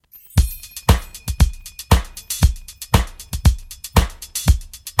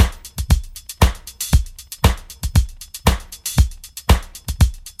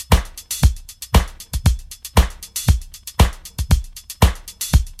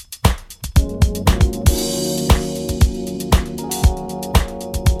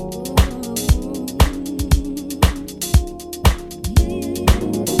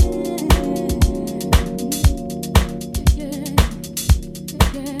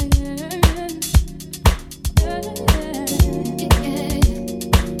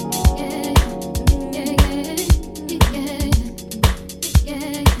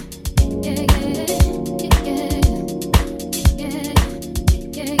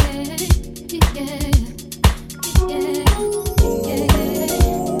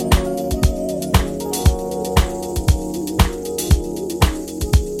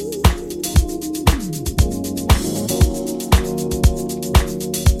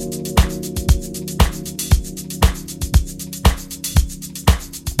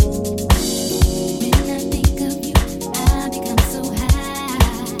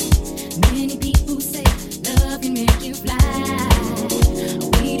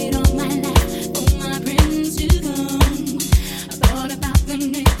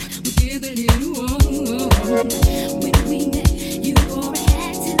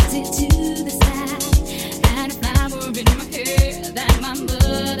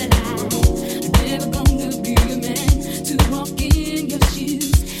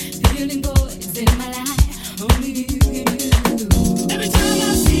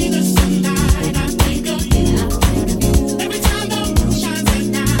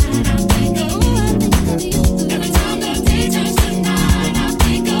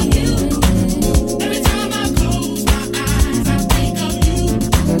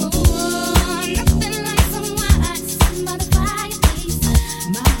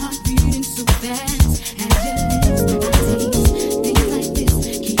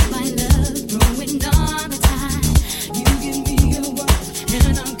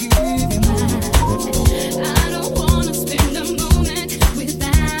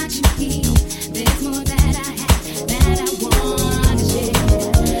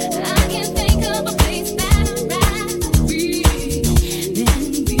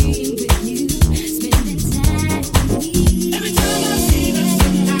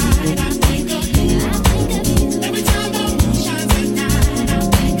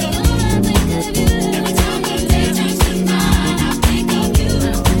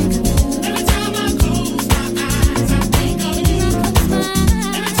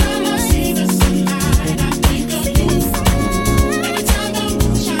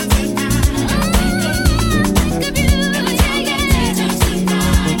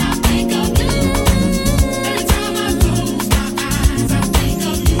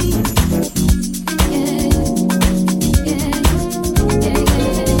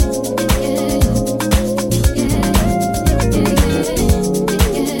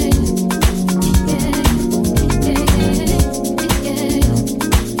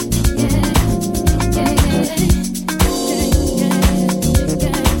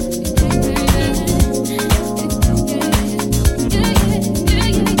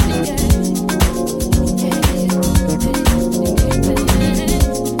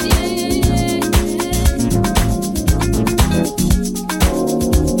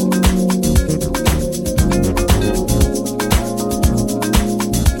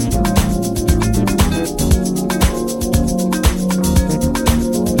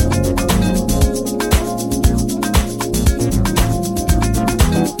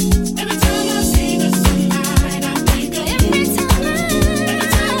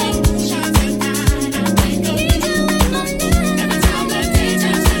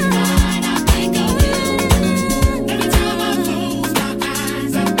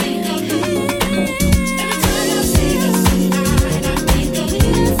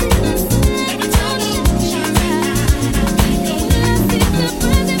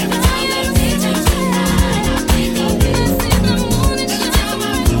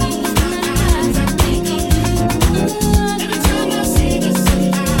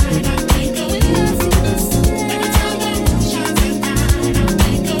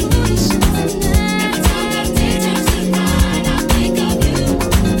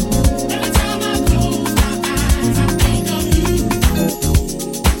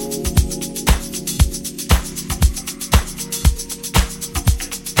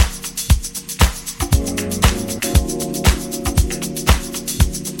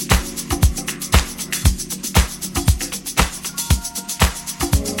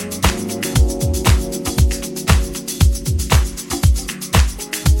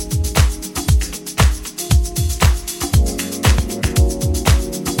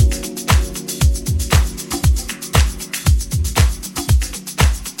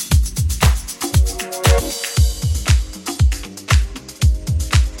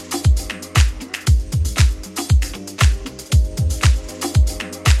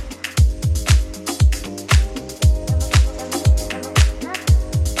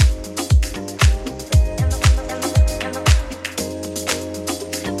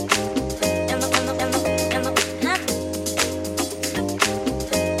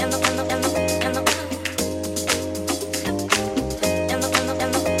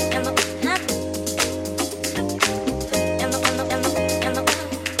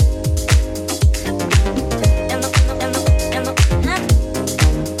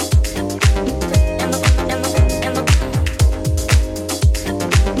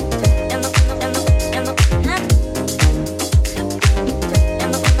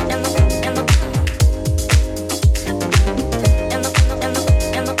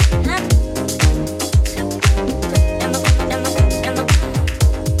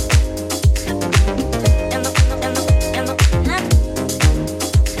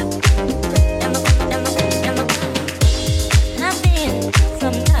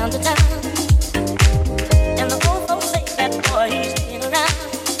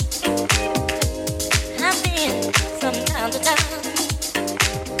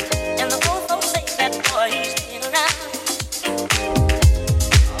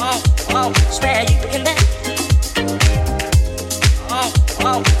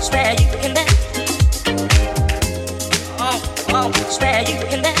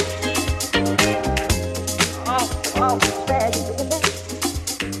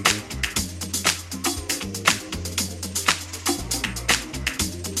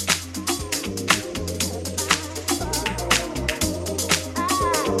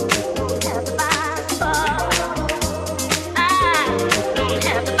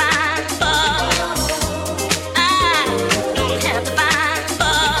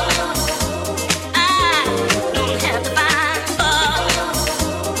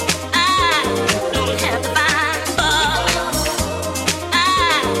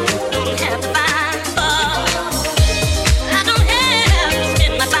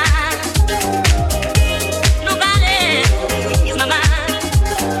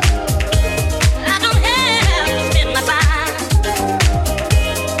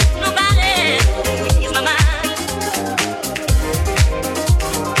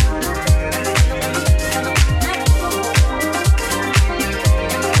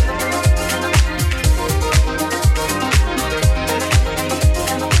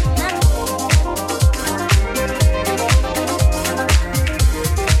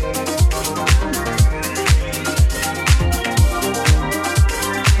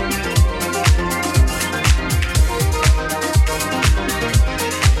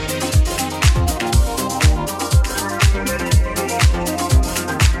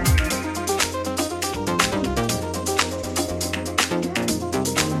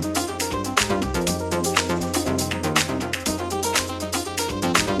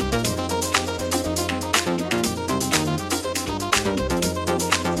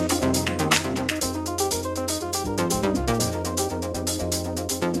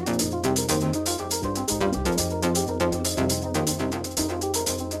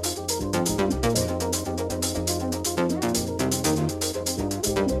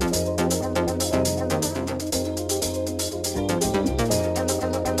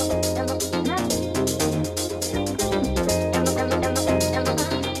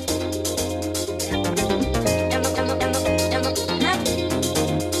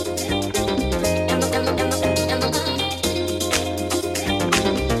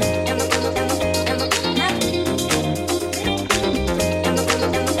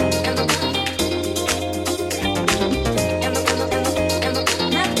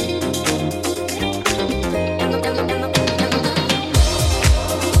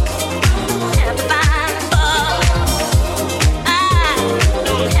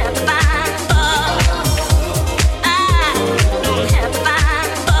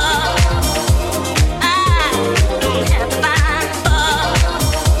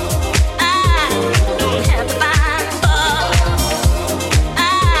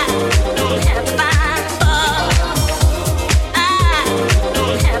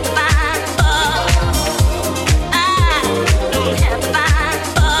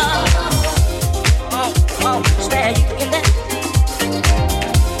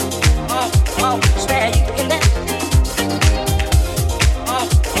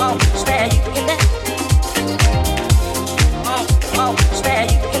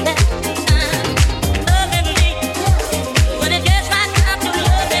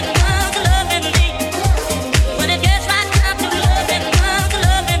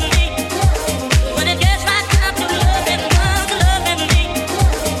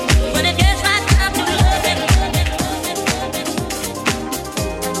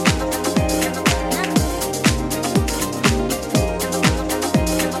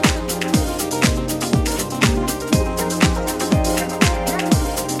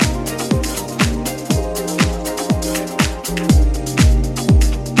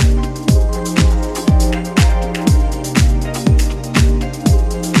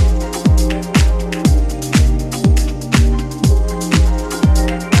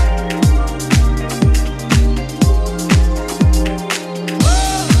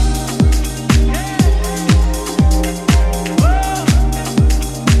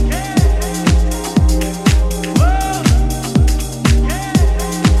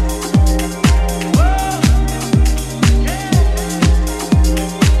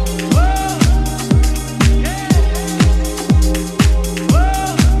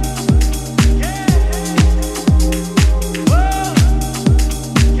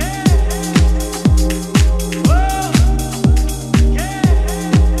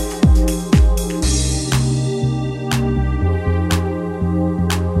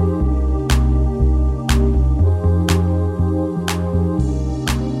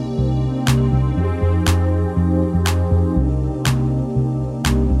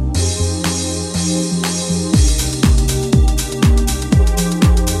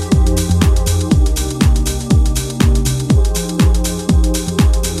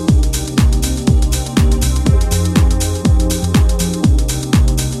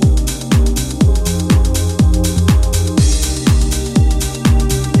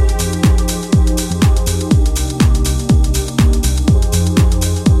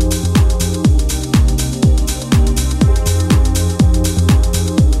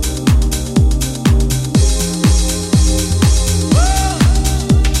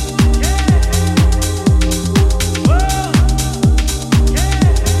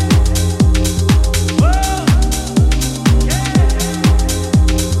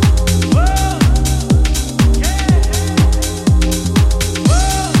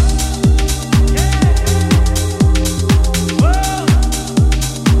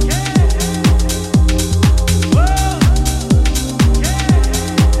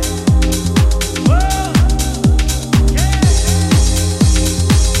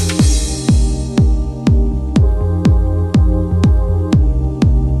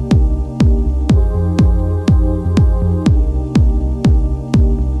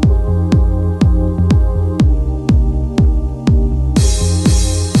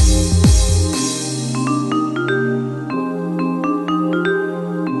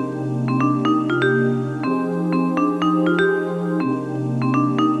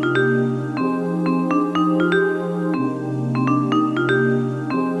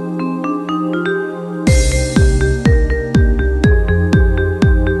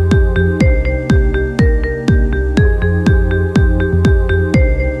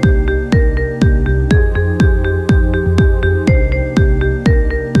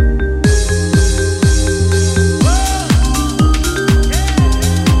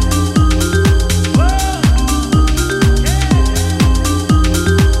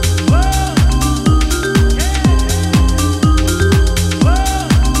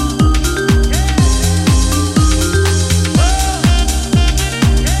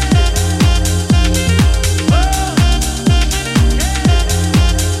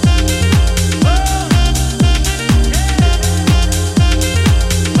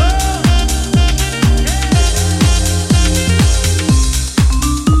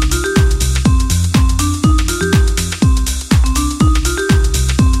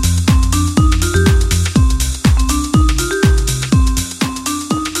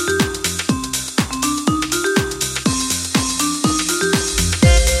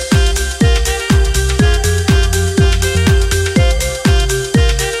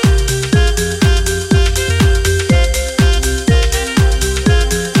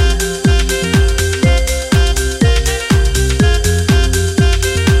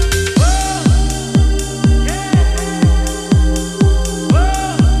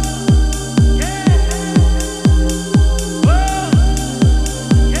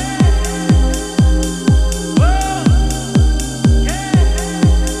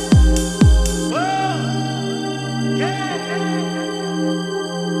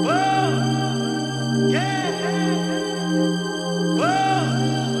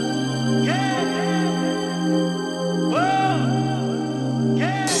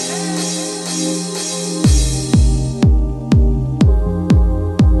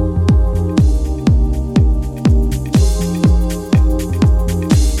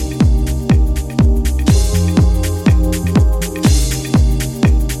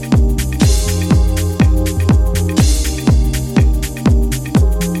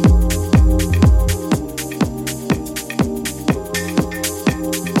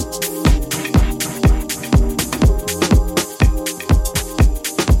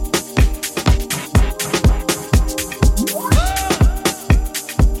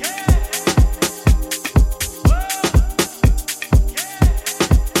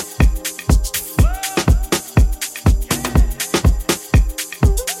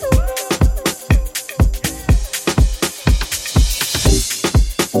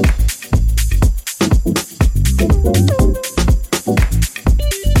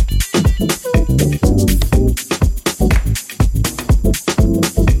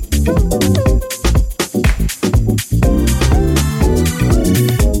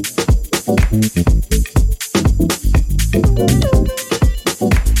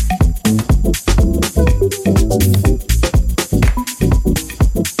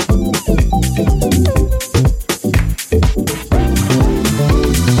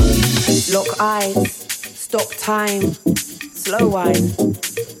time, slow wine,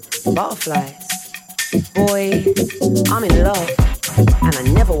 butterflies. Boy, I'm in love, and I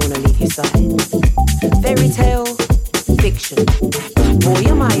never wanna leave your side. Fairy tale, fiction. Boy,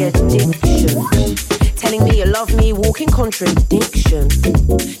 you're my addiction. Telling me you love me, walking contradiction.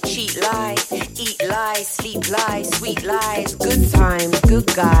 Cheat lie, eat lie, sleep lie, sweet lies. Good times, good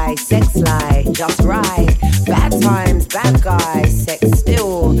guy, sex lie, just right. Bad times, bad guy, sex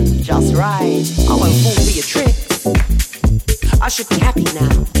still, just right. I won't fall for your tricks. I should be happy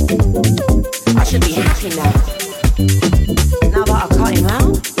now. I should be happy now. Now that I cut him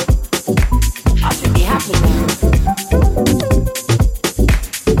out, I should be happy now.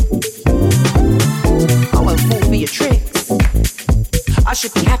 I won't fall for your tricks. I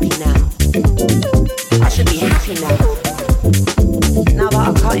should be happy now. I should be happy now. Now that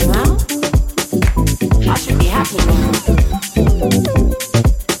I cut him out, I should be happy now.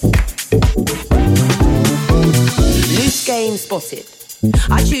 Loose game spotted.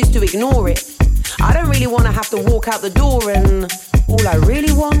 I choose to ignore it. I don't really want to have to walk out the door, and all I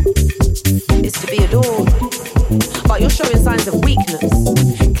really want is to be adored. But you're showing signs of weakness.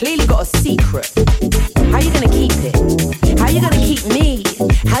 Clearly got a secret. How you gonna keep it? How you gonna keep me?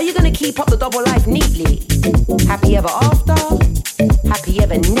 How you gonna keep up the double life neatly? Happy ever after? Happy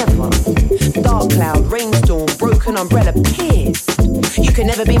ever never? Dark cloud, rainstorm, broken umbrella, pissed. You can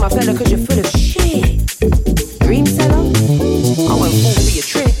never be my fella cause you're full of shit. Dream seller? I won't fall for your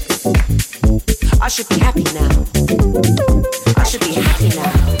tricks. I should be happy now. I should be happy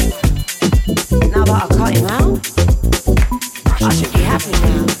now. Now that I cut him out, I should be happy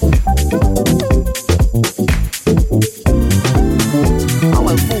now. I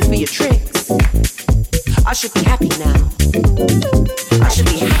won't fall for your tricks. I should be happy now. I should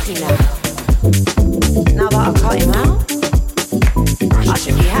be happy now. Now that I cut him out, I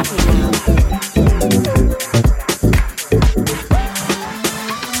should be happy now.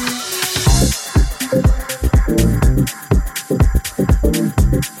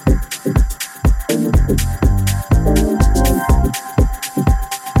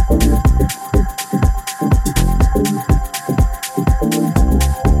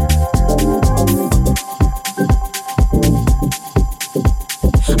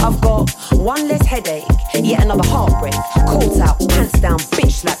 Yet another heartbreak. Calls out, pants down,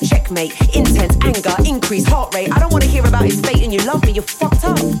 bitch slap, checkmate. Intense anger, increased heart rate. I don't want to hear about his fate and you love me, you're fucked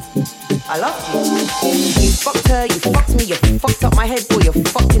up. I loved you. You fucked her, you fucked me, you fucked up my head, boy, you're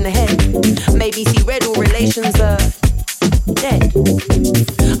fucked in the head. Maybe see red, all relations are dead.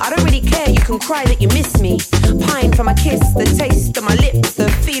 I don't really care, you can cry that you miss me. Pine for my kiss, the taste of my lips, the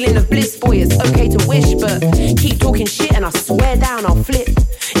feeling of bliss, boy, it's okay to wish, but keep talking shit and I swear down I'll flip.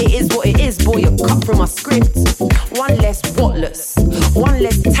 It is what it is, boy, you're cut from my script. One less whatless, one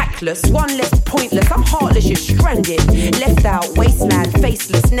less tactless, one less pointless. I'm heartless, you're stranded. Left out, wasteland,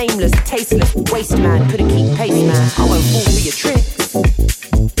 faceless, nameless, tasteless, waste man. Couldn't keep pace, man. I won't fall for your tricks.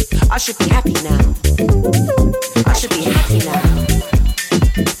 I should be happy now. I should be happy now.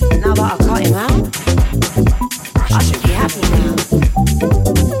 Now that I cut him out, I should be happy now.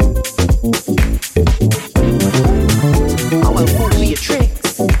 I won't fall for your tricks.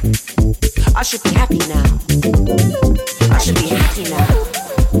 I should be happy now. I should be happy now.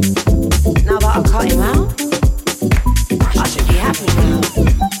 Now that I cut him out, I should be happy now.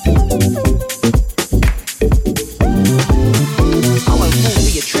 I won't fall for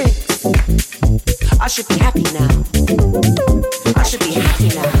your tricks. I should be happy now. I should be happy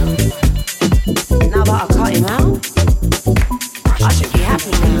now. Now that I cut him out, I should be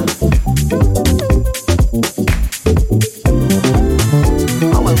happy now.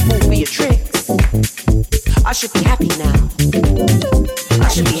 I won't fall for your tricks. I should be happy now. I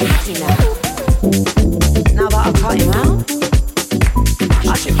should be happy now. Now that I cut him out,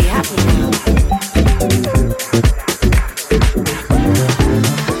 I should be happy now.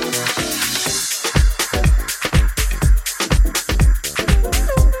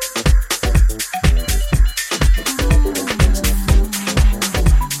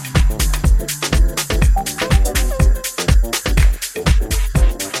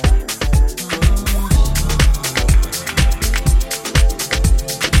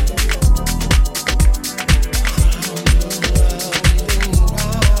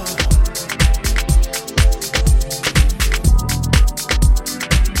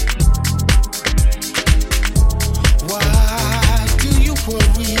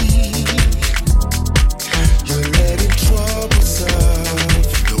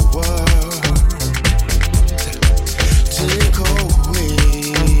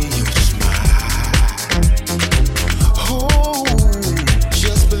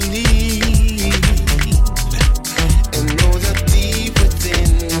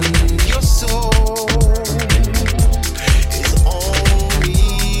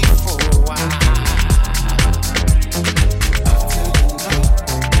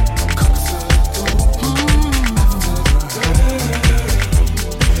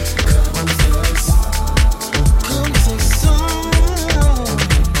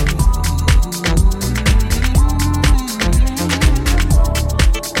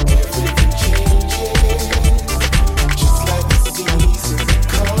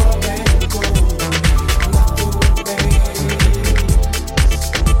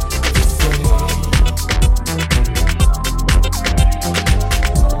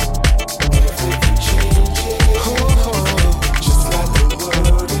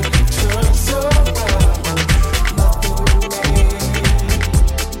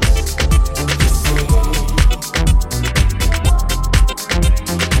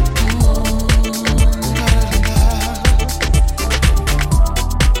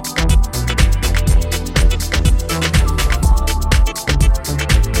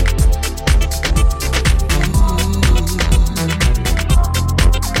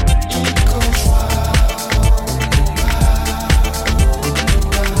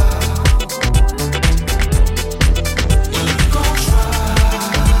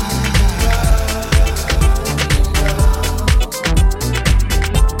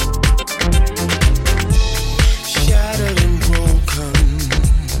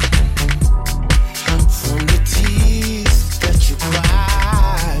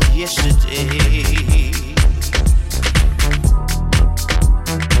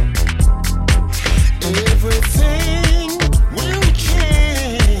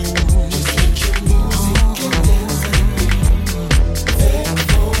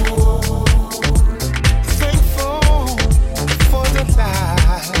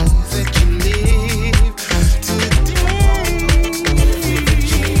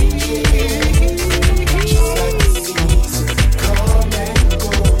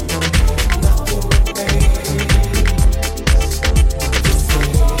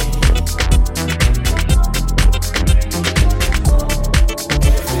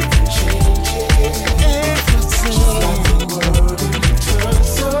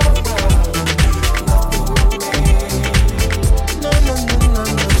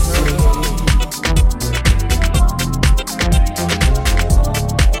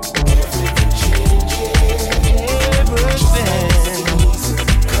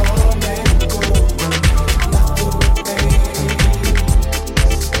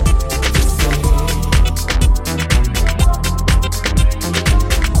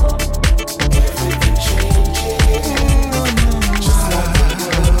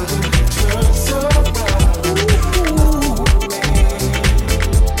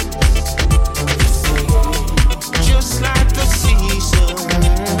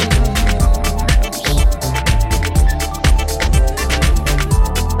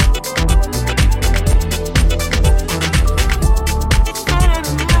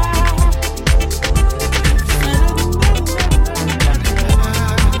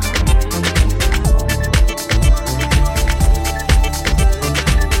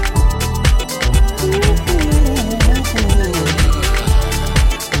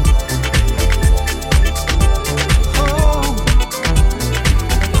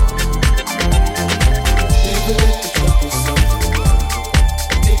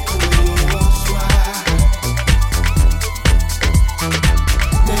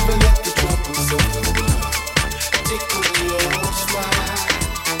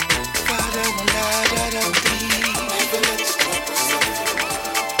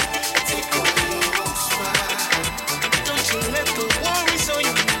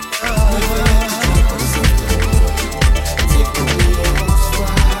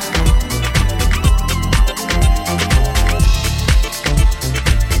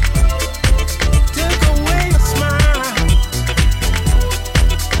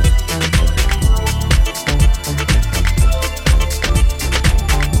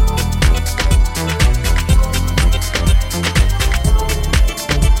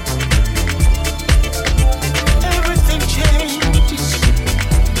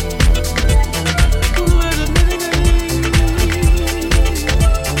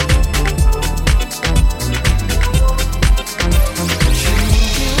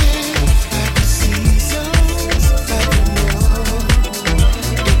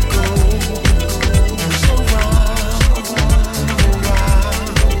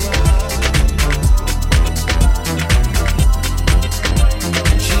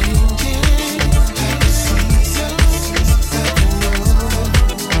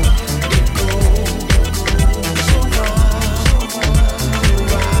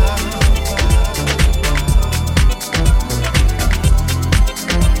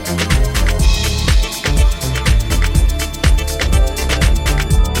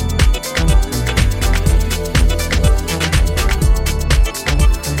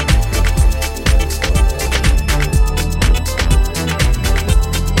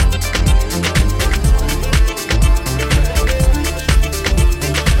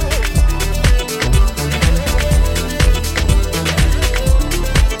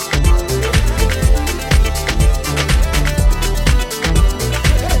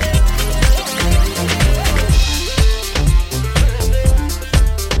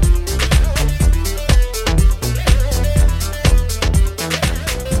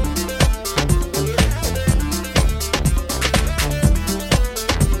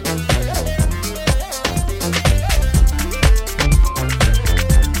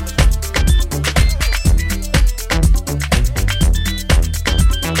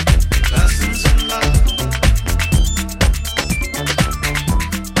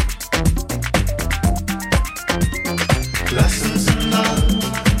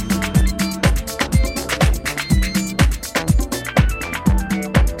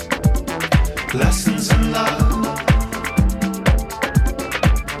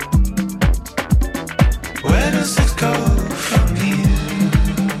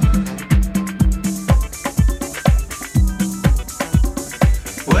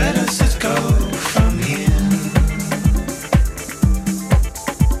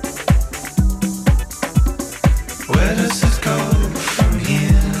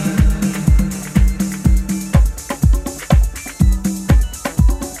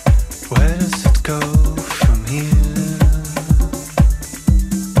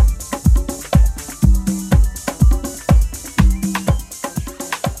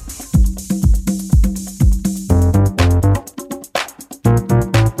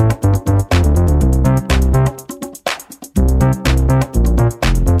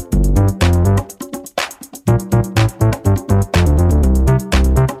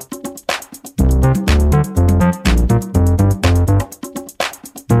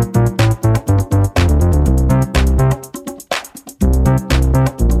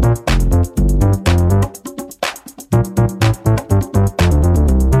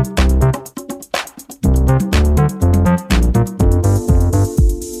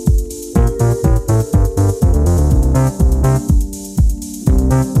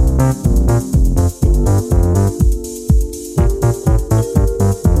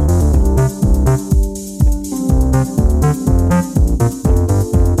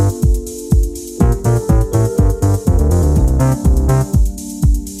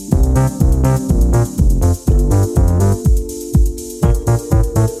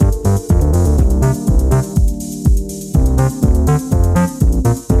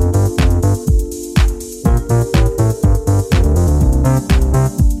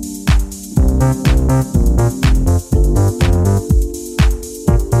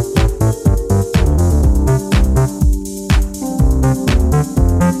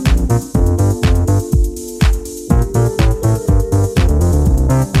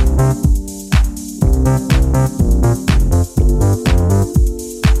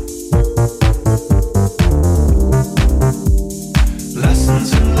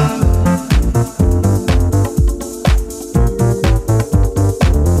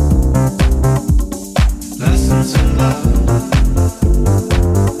 Lessons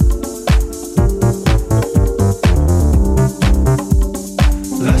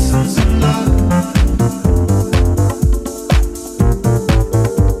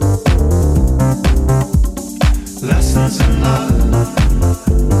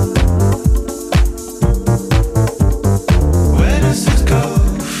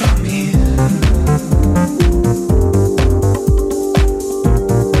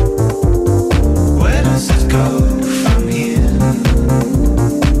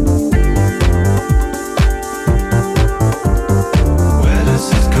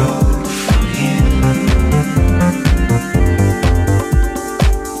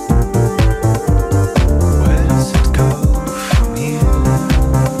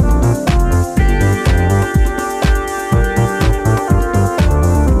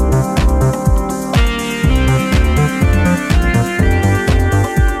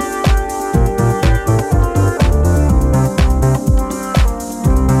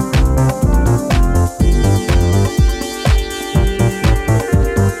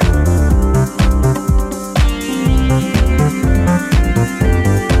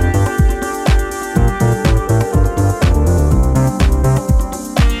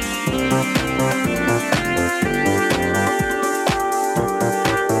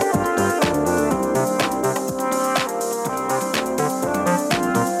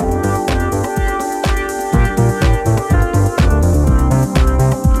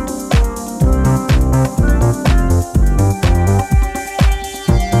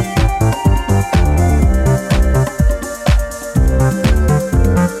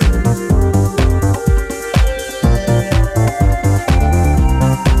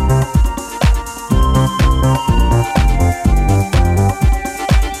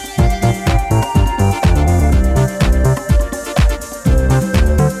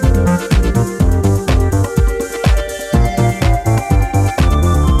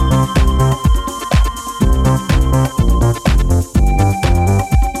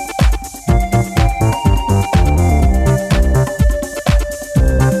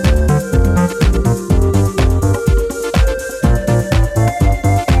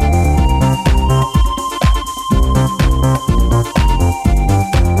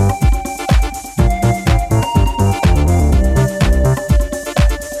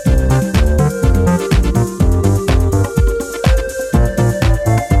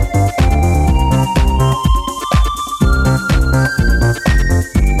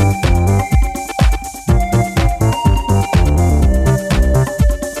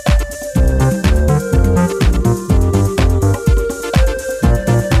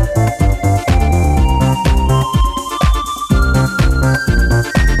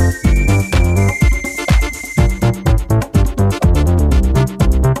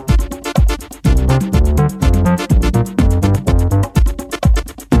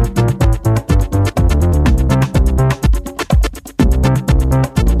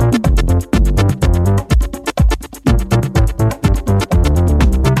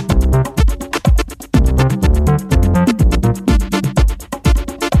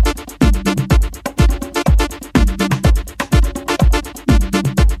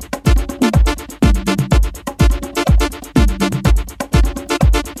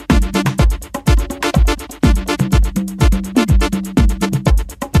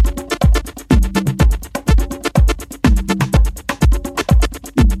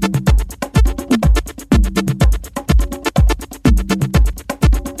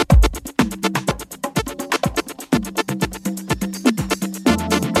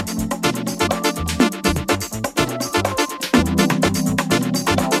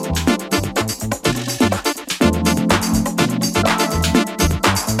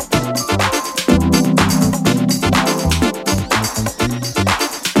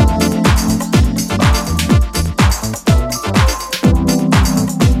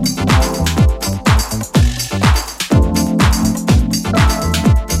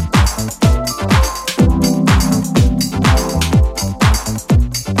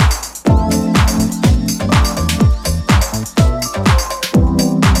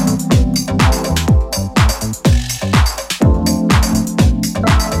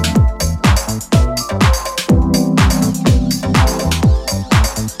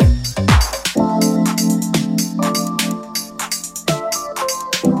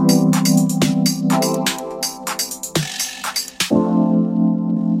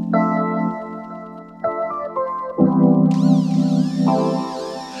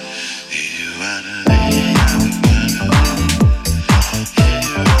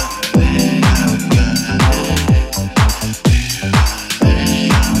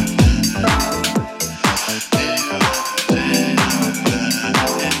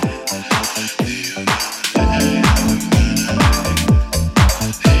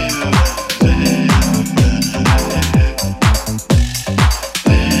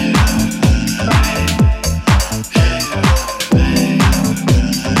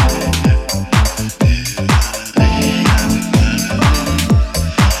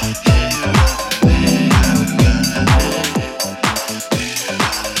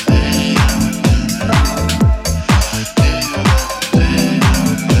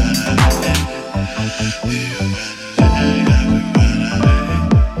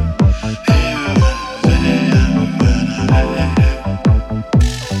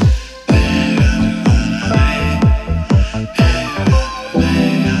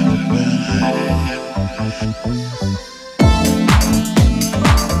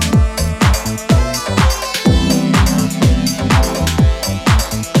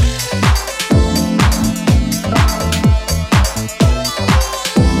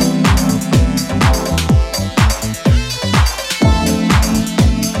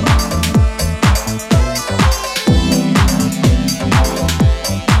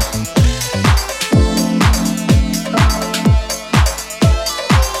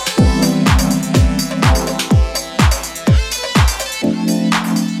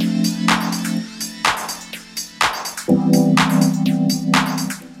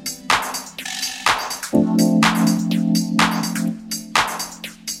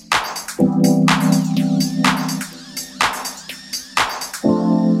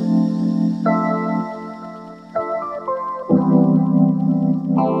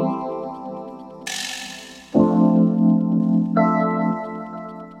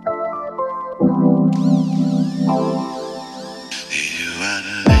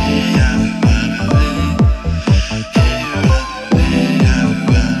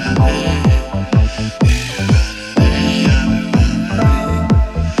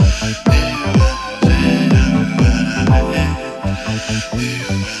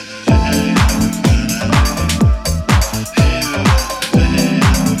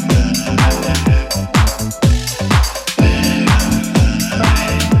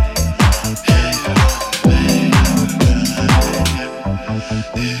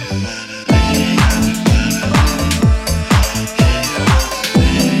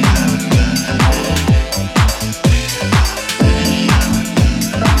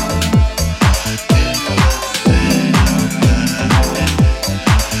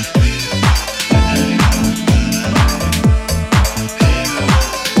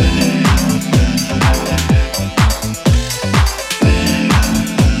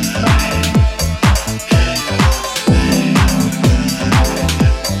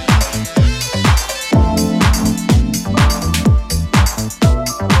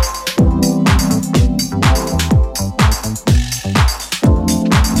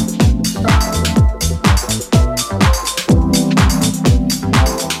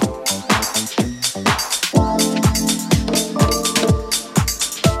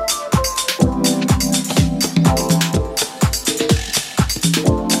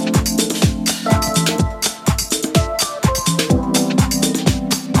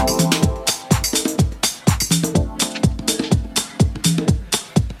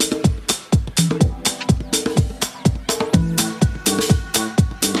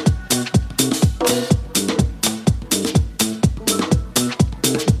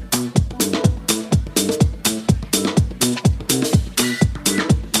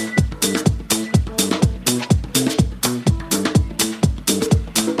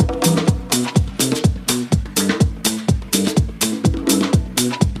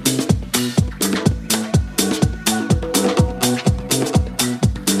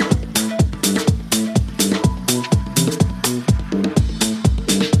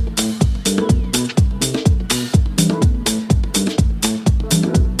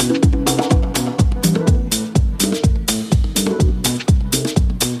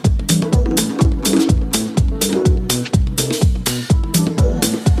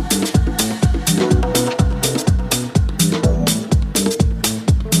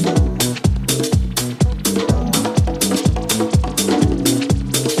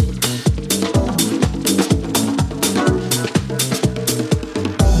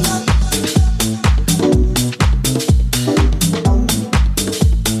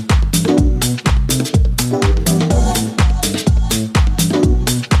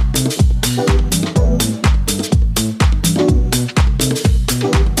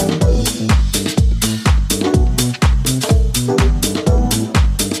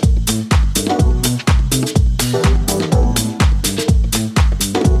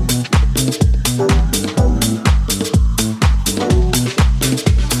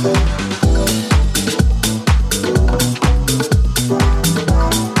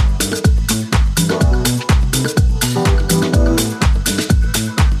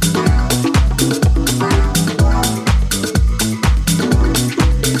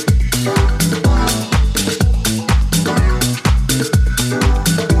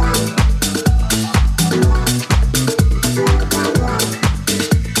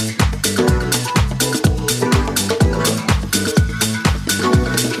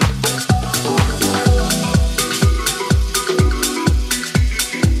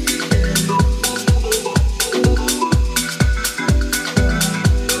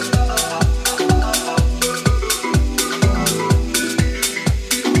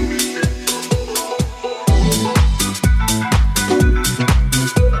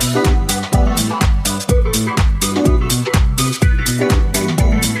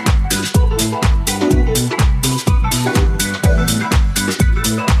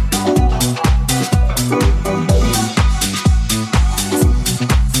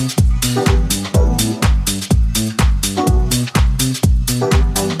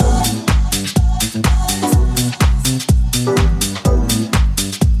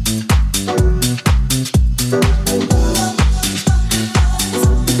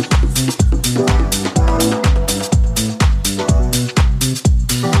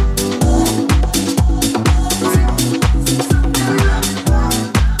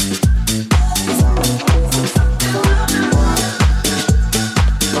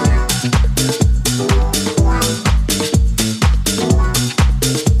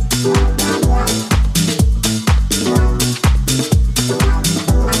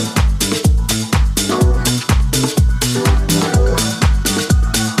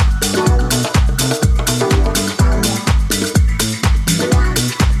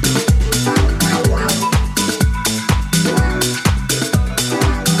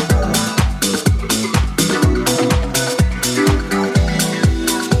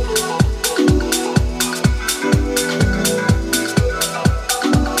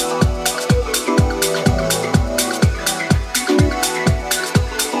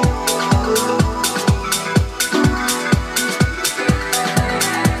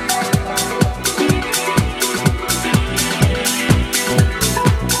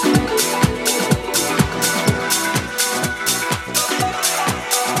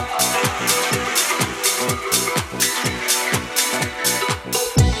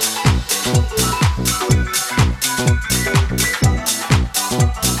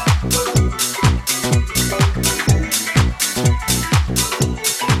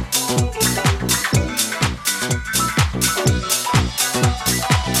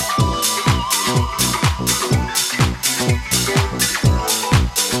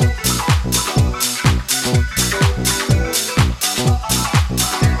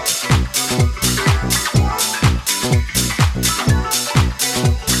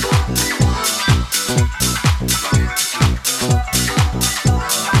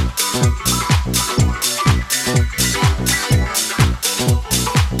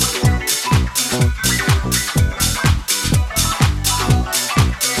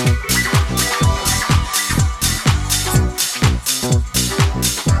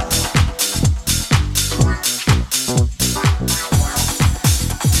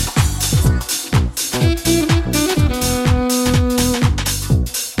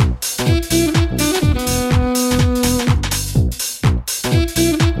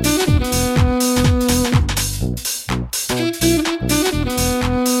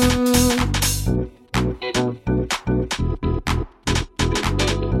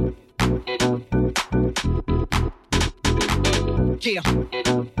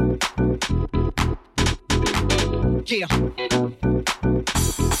Yeah.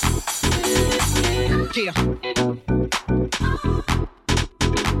 Yeah.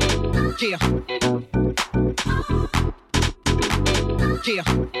 Yeah. Yeah.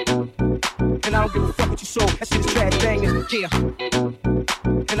 And I don't give a fuck what you sold. That shit is trash banging. Yeah.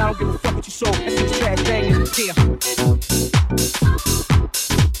 And I don't give a fuck what you sold. That shit is trash banging. Yeah.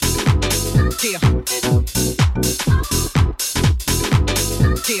 Yeah.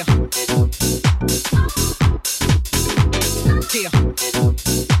 Yeah. Yeah.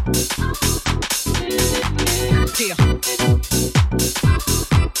 Yeah.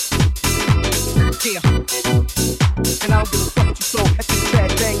 Yeah. And I don't give a fuck what you sold. That shit is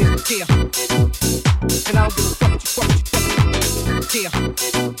trash banging. Yeah. And I don't give a fuck what you fuck what you fuck.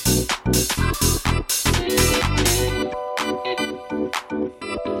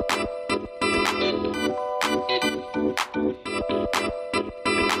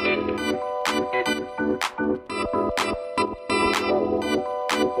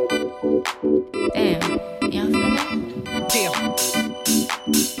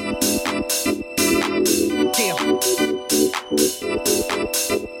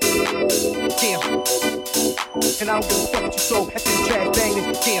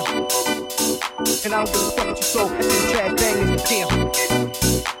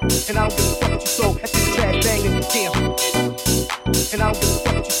 And I don't give a fuck what you sold. That shit is trash banging. Yeah. And I don't give a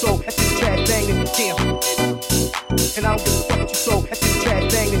fuck what you sold. That shit is trash banging. Yeah. And I don't give a fuck what you sold. That shit is trash banging. Yeah. And I don't give a fuck what you sold. That shit is trash banging. Yeah. And I don't give a fuck what you sold. That shit is trash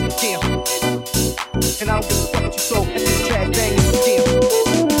banging. Yeah. And I don't give a fuck what you sold. That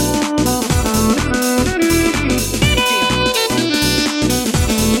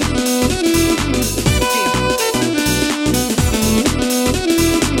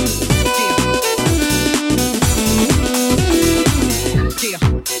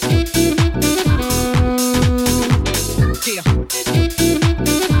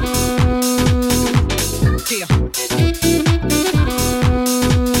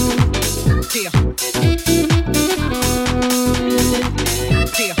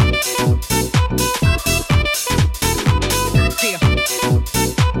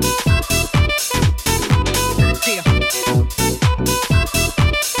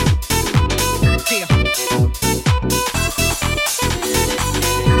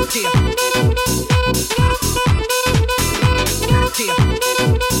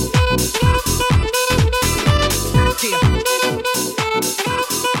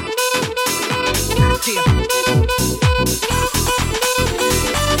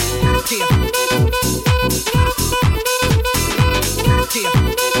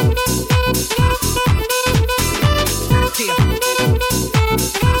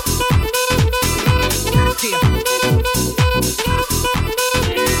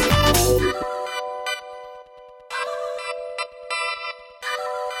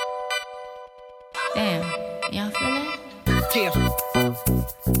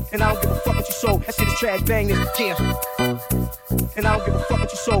shit is trash banging. Yeah. Trash banging, yeah. And I don't give a fuck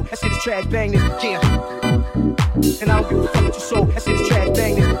what you sold. That shit is trash banging, yeah. And I don't give a fuck what you sold. That shit is trash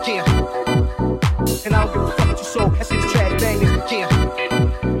banging, yeah. And I don't give a fuck what you sold. That shit is trash banging, yeah.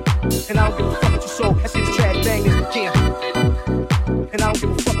 And I don't give a fuck what you sold. That shit is trash banging, yeah. And I don't give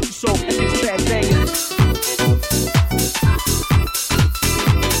a fuck what you sold. That shit is trash banging.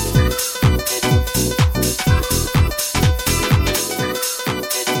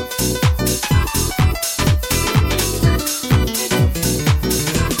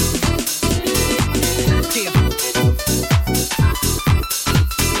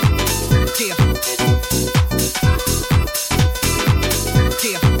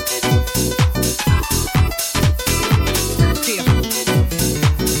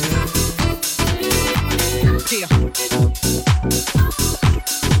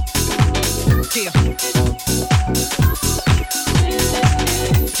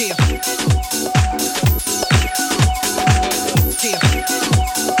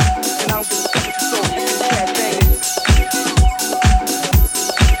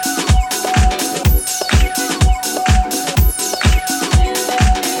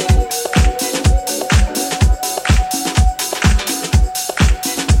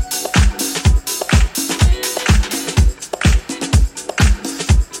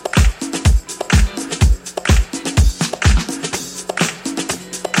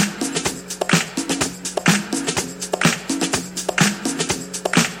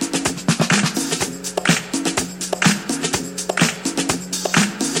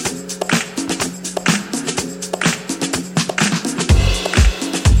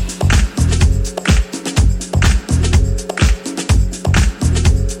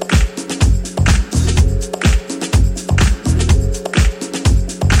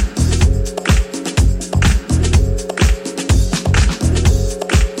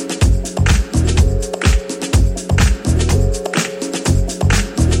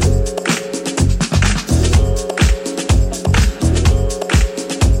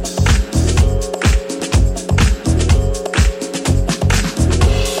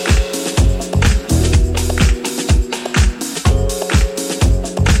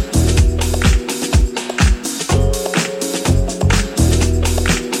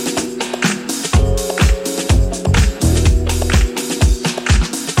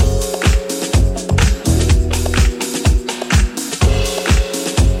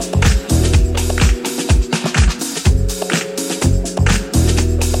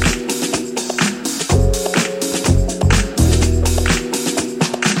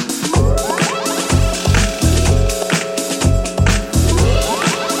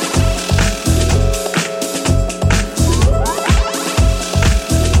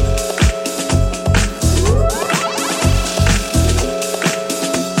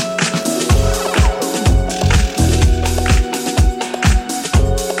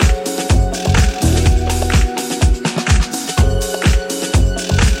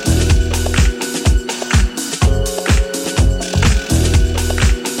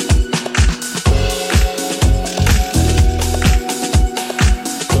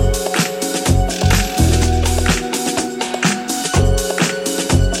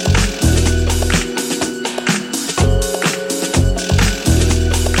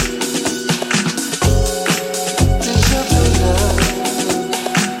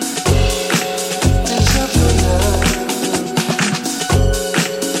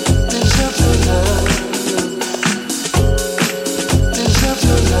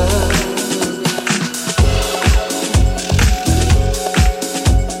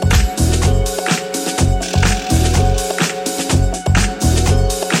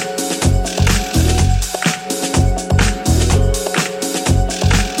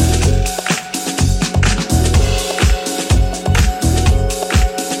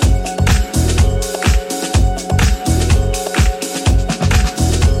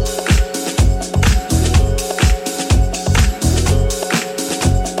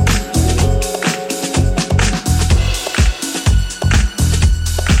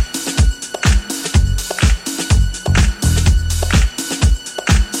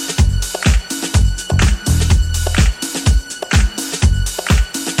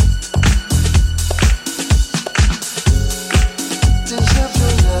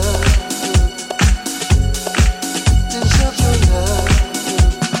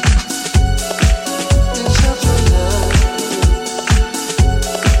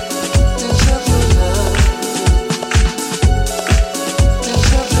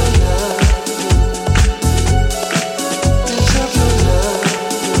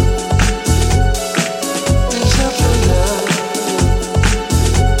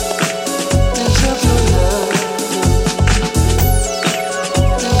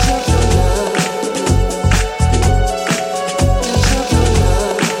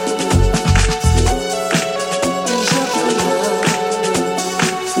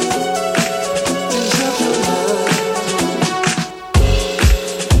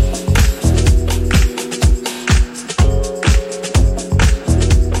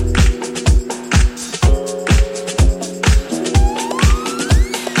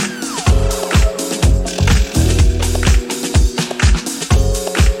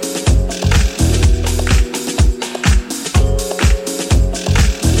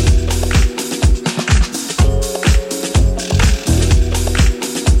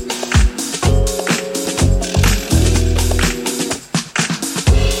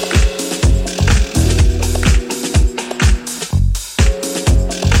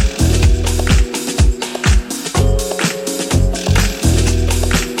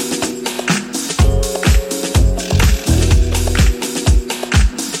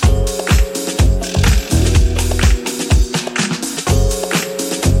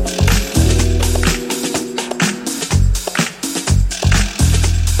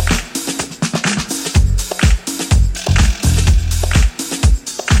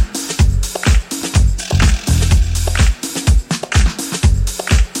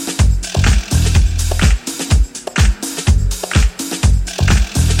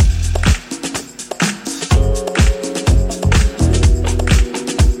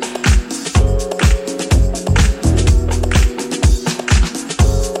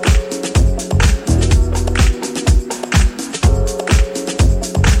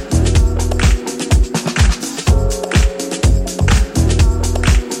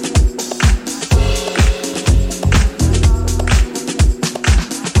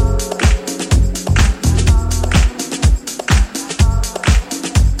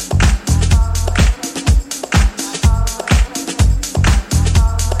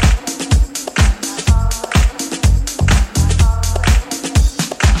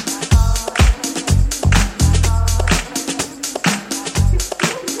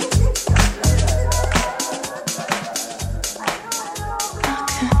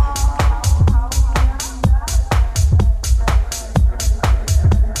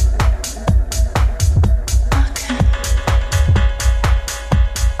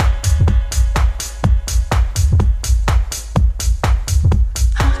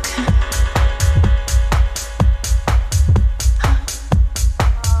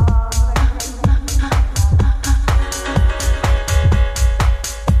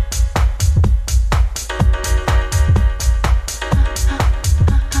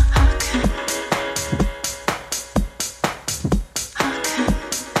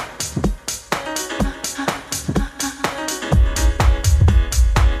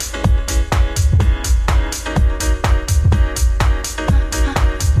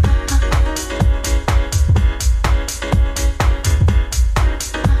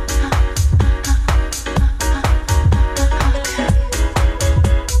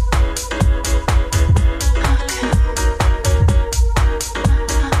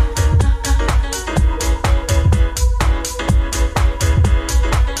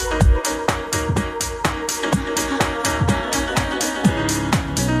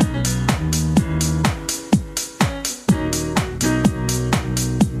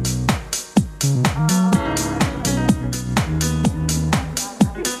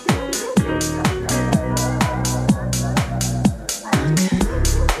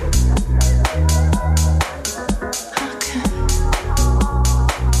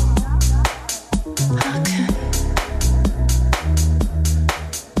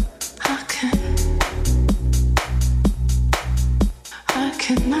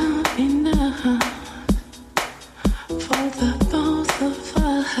 I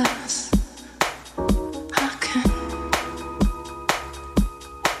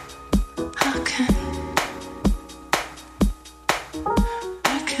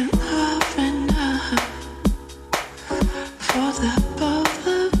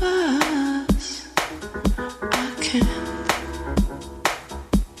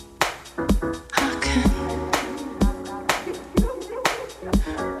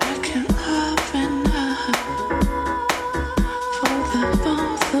can love and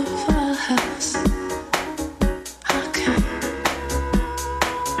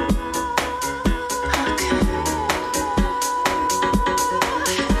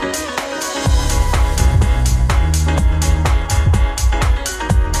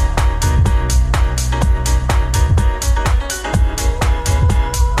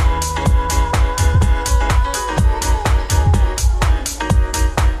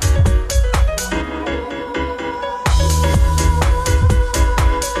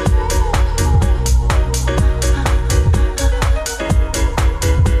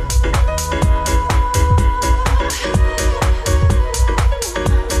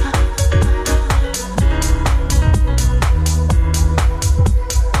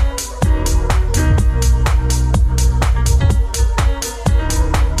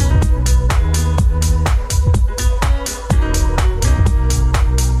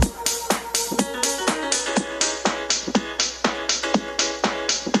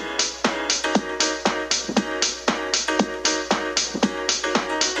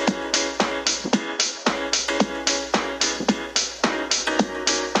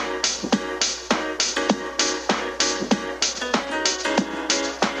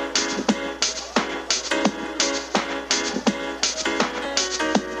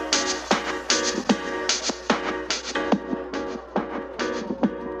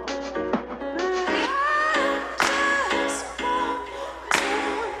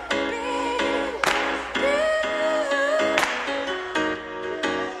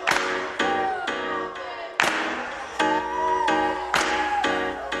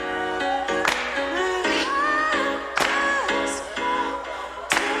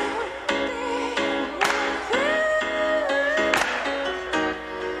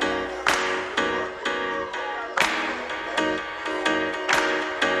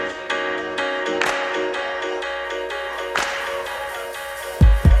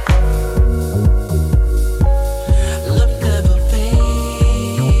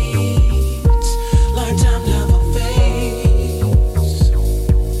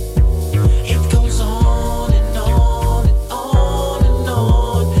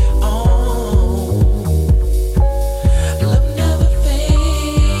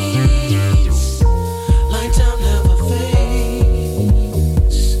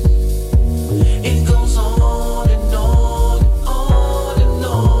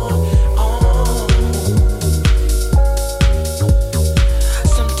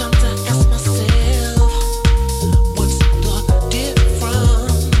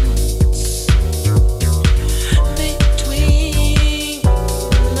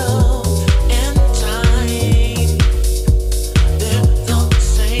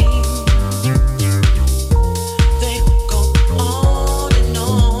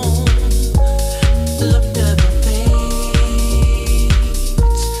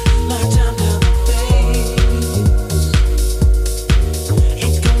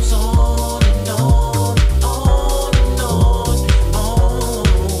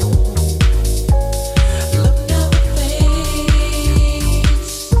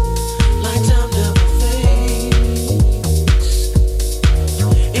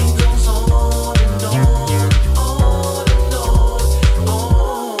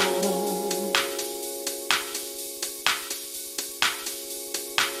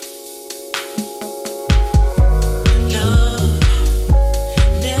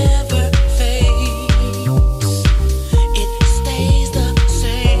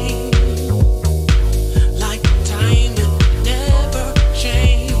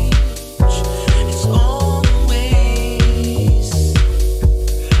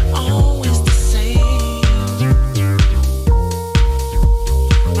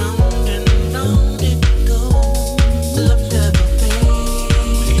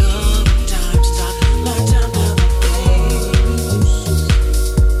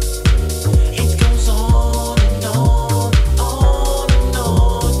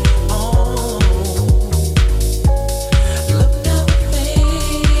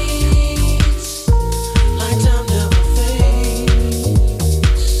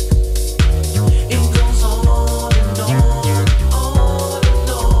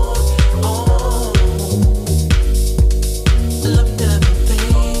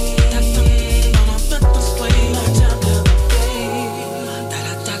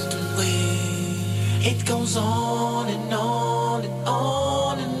It goes on and on and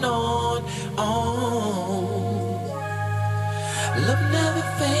on and on, on. Love never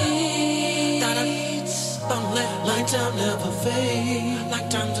fades. Like time never fades. Like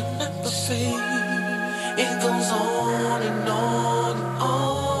time never fades. It goes on and on and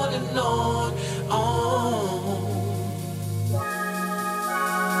on and on, on.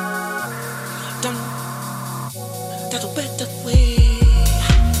 That's a better way.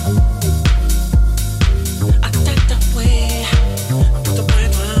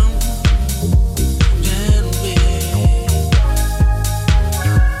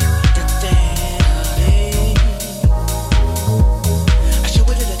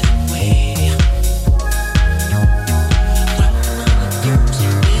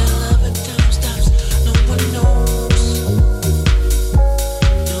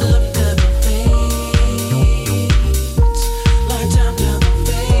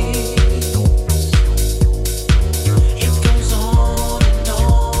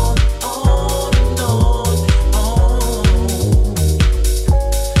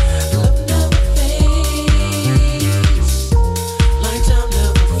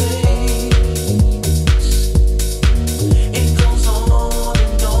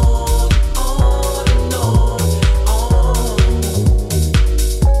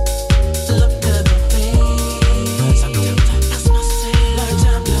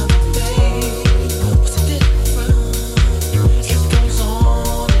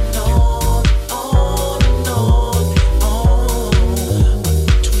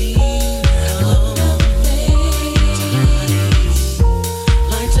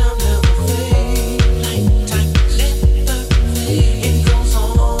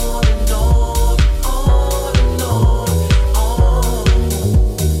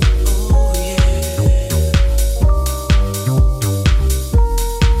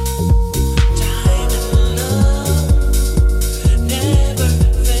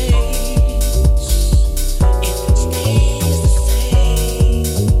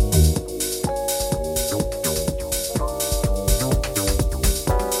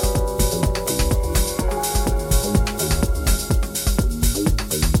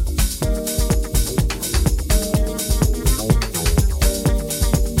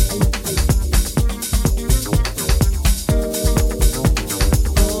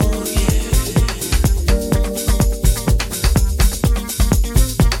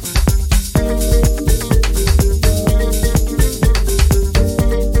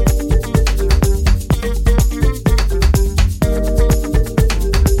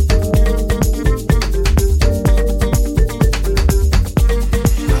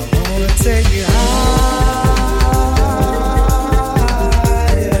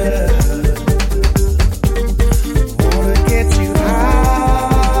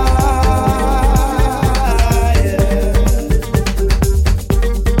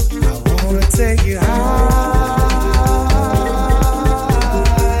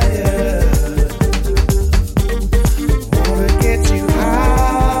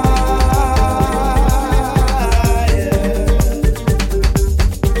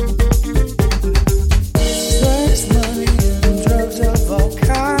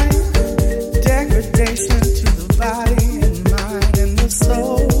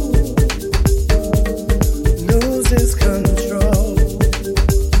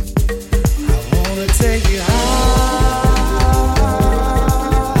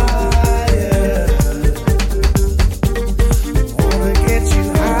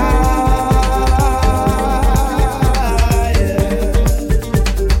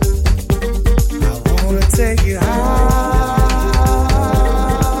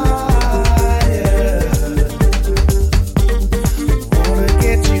 Wanna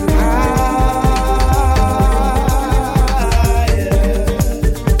get you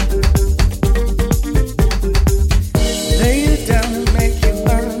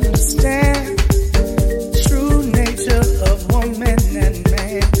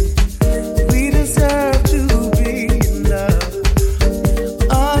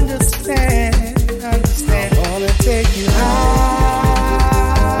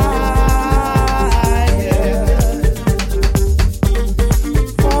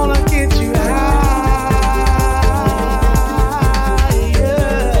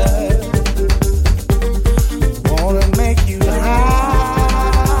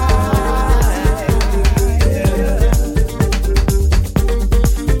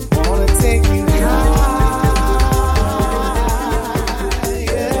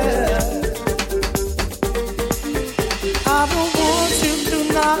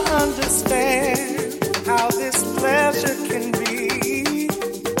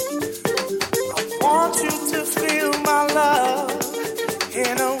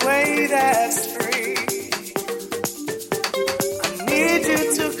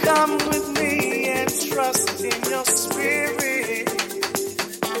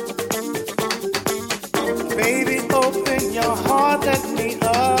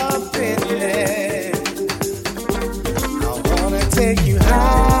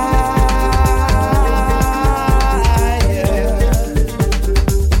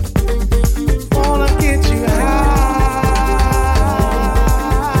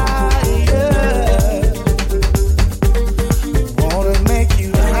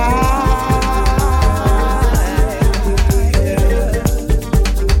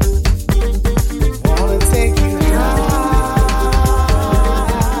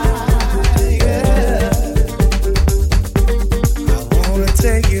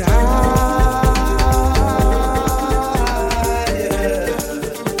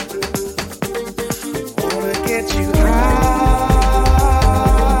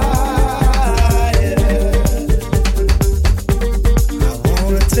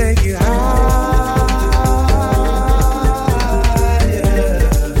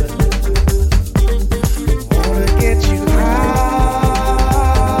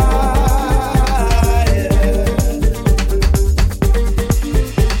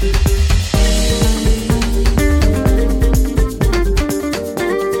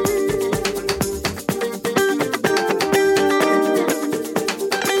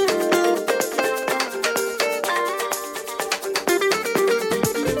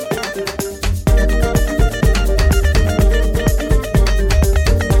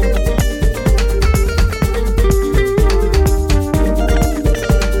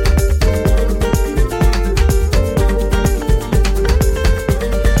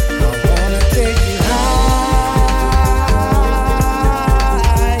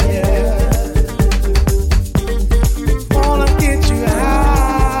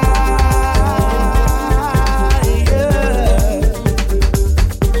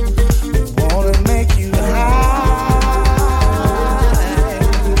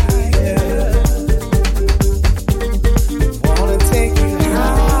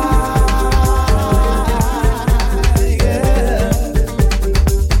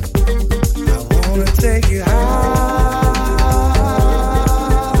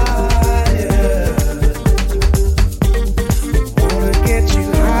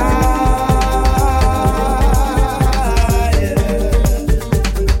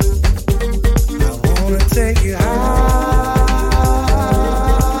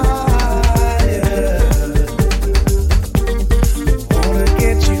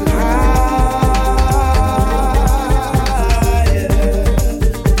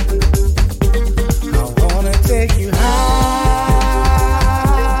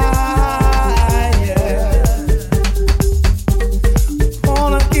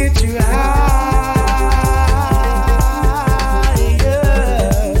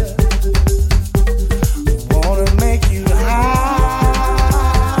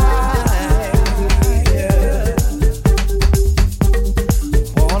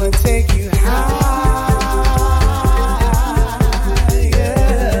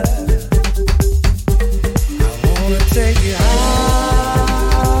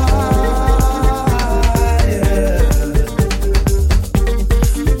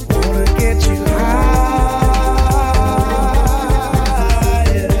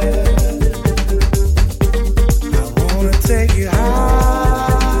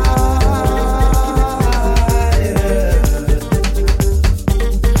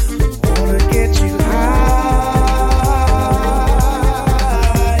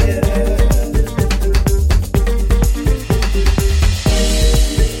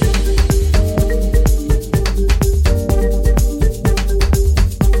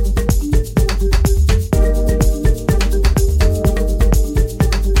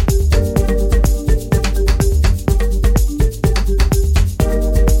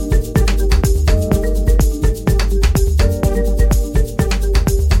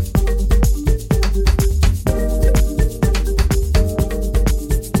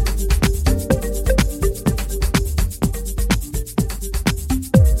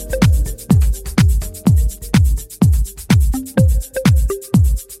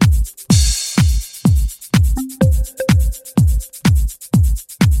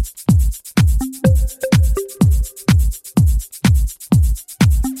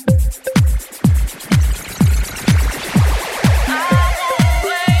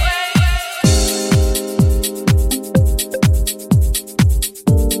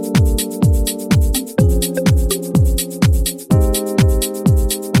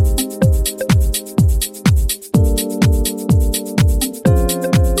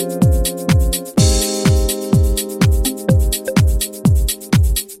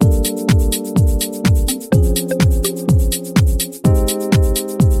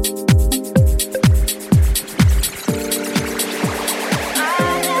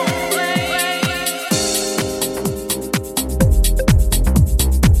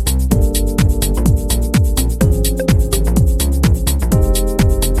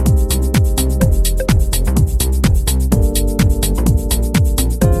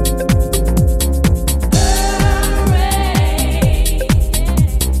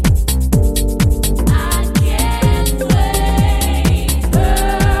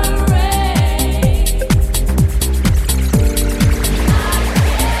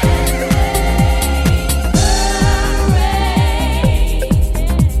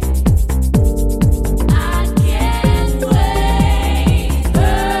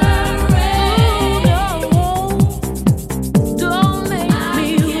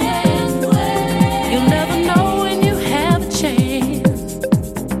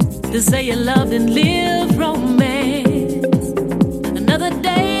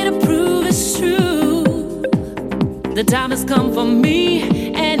The time has come for me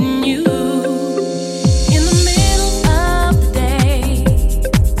and you. In the middle of the day,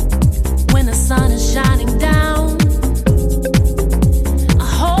 when the sun is shining down, I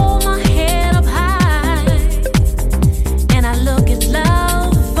hold my head up high and I look at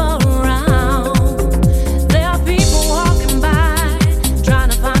love around. There are people walking by, trying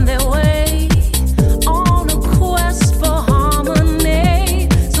to find their way on a quest for harmony.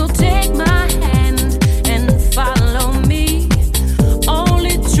 So take my hand and follow me. Only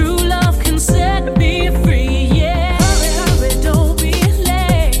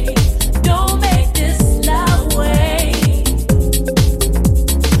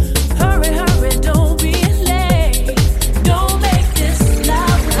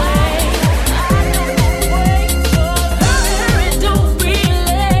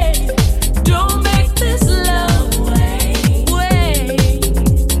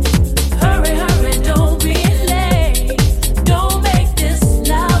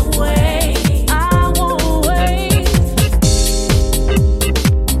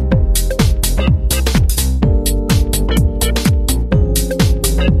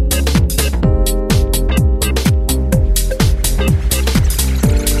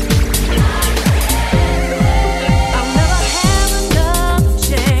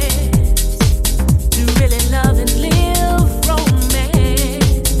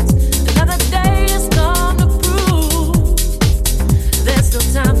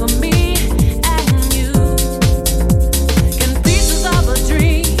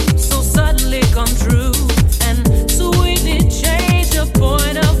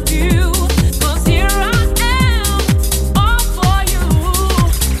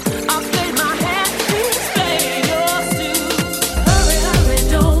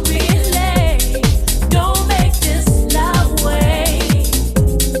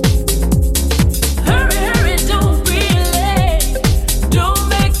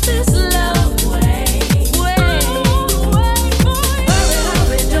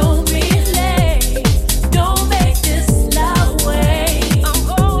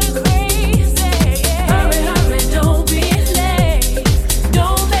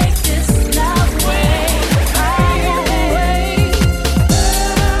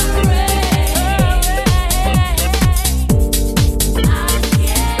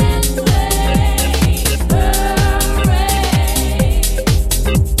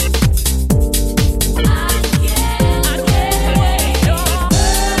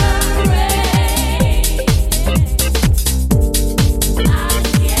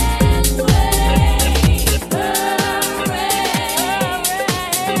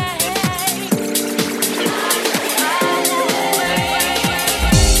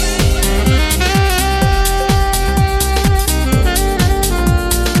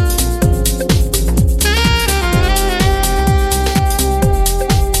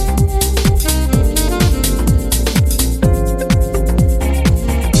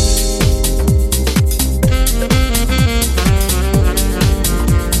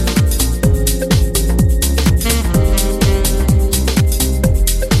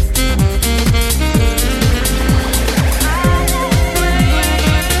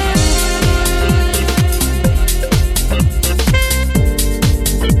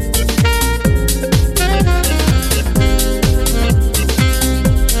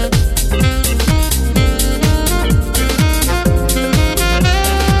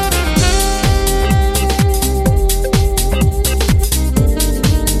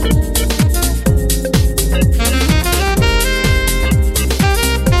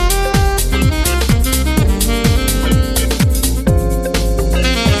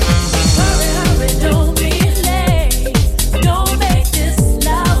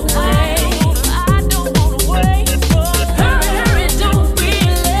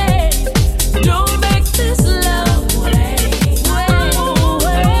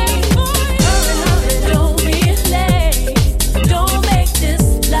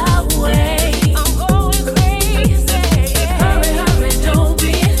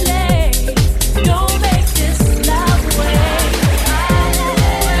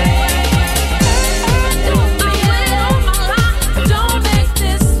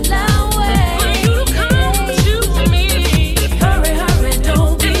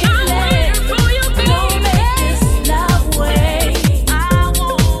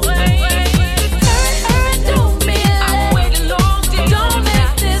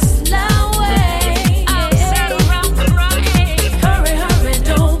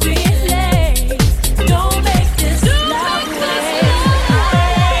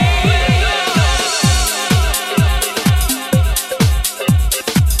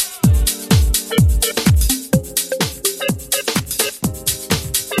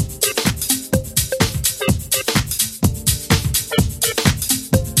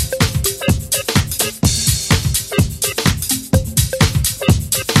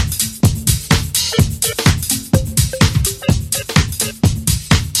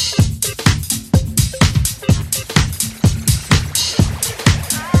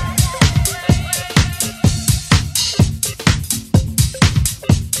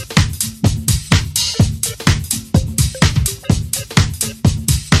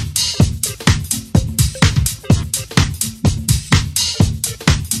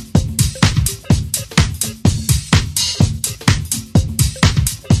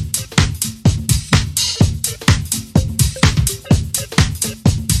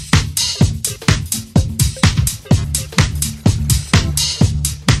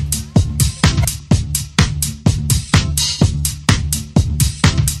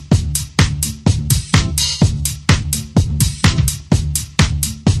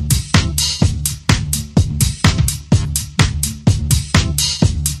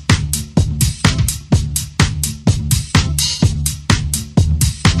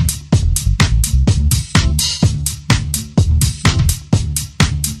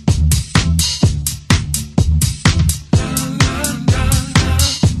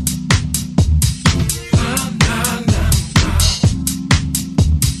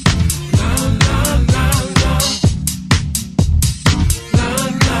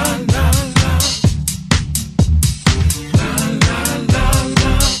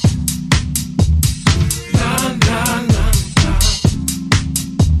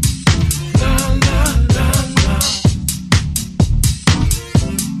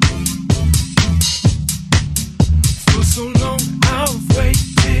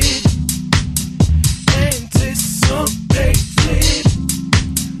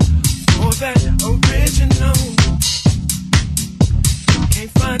that original.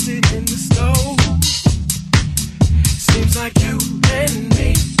 Can't find it in the stove. Seems like you and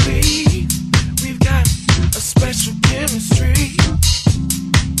me, we've got a special chemistry.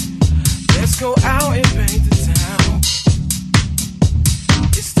 Let's go out and paint the town.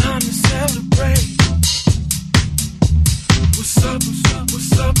 It's time to celebrate. What's up, what's up,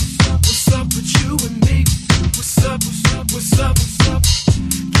 what's up, what's up, what's up with you and me? What's up, what's up, what's up, what's up?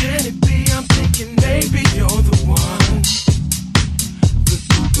 Can it be? I'm thinking maybe you're the one.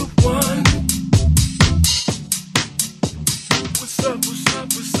 The one. What's up, what's up,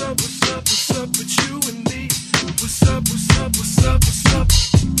 what's up, what's up, what's up with you and me? What's up, what's up, what's up, what's up?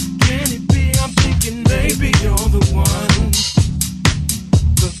 Can it be? I'm thinking maybe you're the one.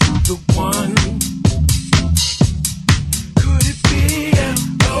 The one. Could it be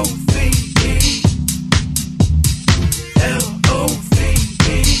L-O-V-E?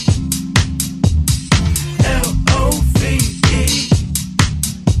 L-O-V-E. L-O-V-E.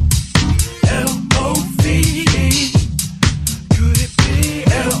 L-O-V-E. Could it be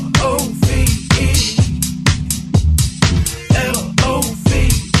L-O-V-E?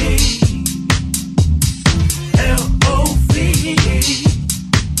 L-O-V-E. L-O-V-E.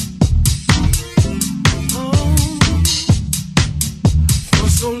 For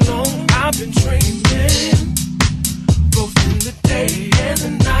so long I've been dreaming, both in the day and the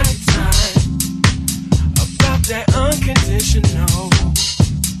nighttime, about that unconditional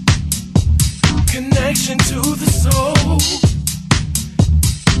connection to the soul.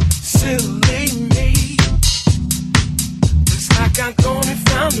 Silly me, it's like I've gone and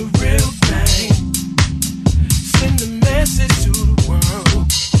found the real thing. Send a message to the world.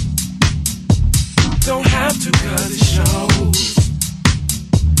 Don't have to 'cause it shows.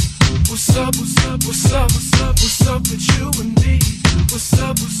 What's up, what's up, what's up, what's up, what's up with you and me? What's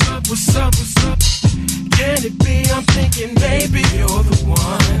up, what's up, what's up, what's up? Can it be? I'm thinking maybe you're the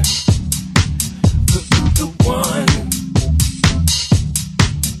one. The one.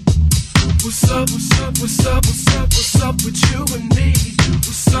 What's up, what's up, what's up, what's up, what's up with you and me?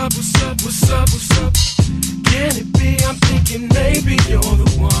 What's up, what's up, what's up, what's up? Can it be? I'm thinking maybe you're the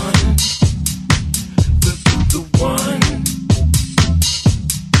one. The one.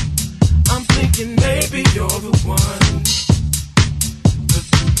 I'm thinking maybe you're the one.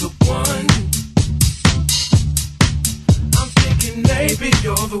 The one. I'm thinking maybe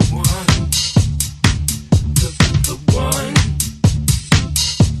you're the one. The one.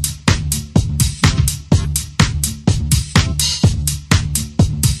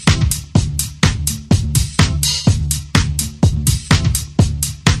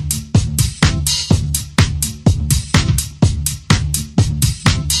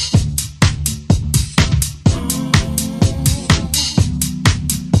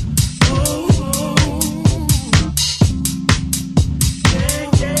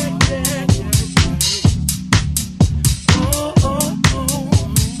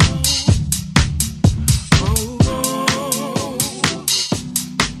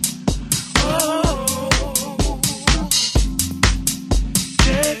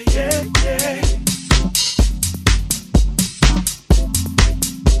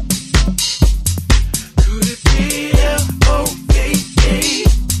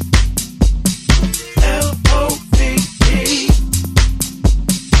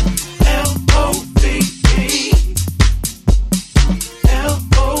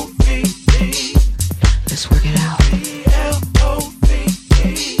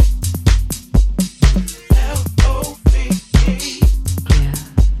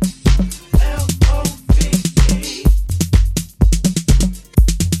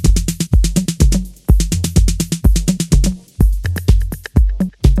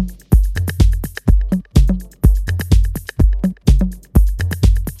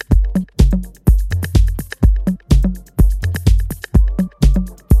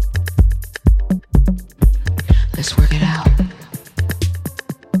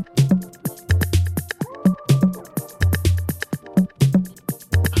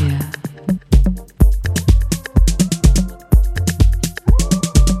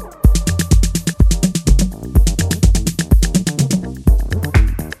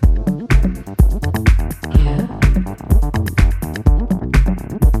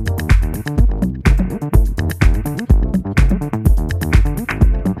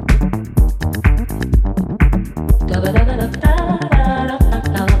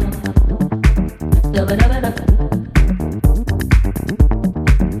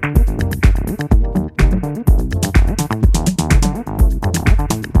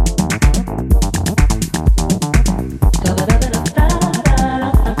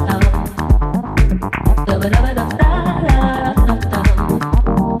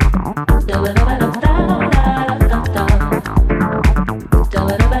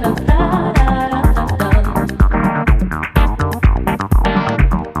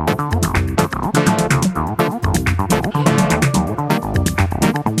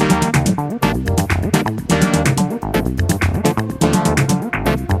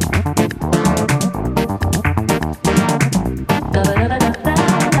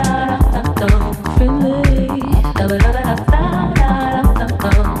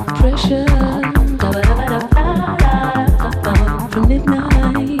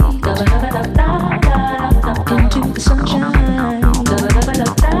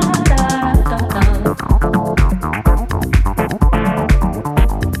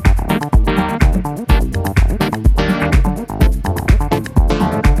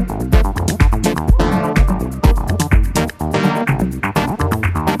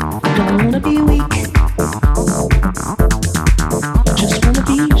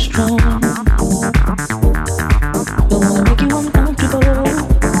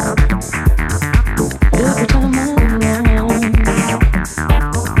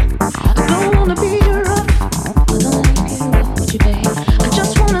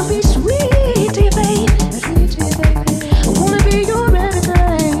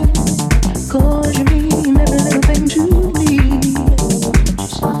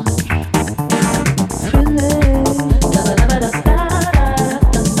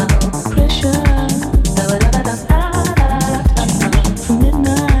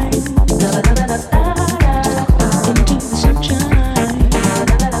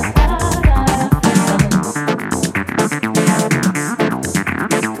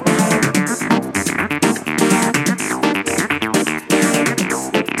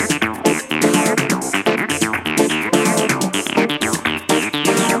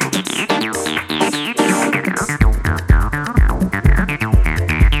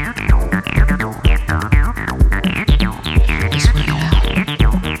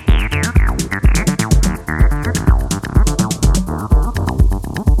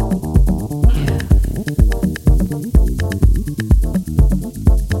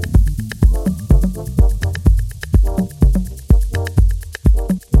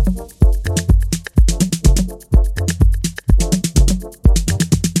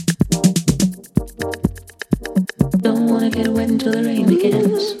 wanna get wet until the rain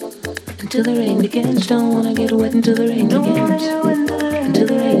begins. Until the rain begins, don't wanna get wet until the rain begins. Until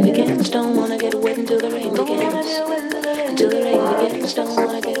the rain begins, don't wanna get wet until the rain begins. Until the rain begins, don't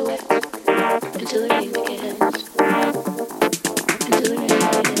wanna get wet. Until the rain begins. Until the rain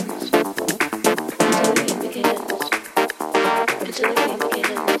begins. Until the rain begins. Until the rain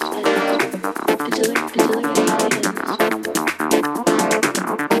begins. Until the rain begins.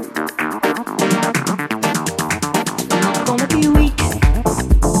 Gonna be weak.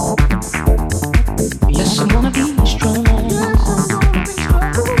 Yes, I'm gonna be strong.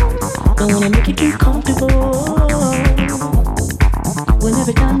 Don't wanna make you too comfortable. When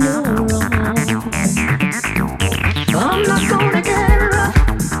every time you're wrong, I'm not gonna get rough.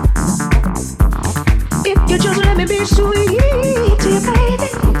 If you just let me be sweet to you, baby,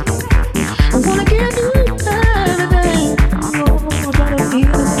 I wanna give you everything. Oh, try to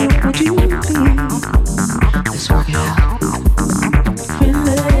feel what you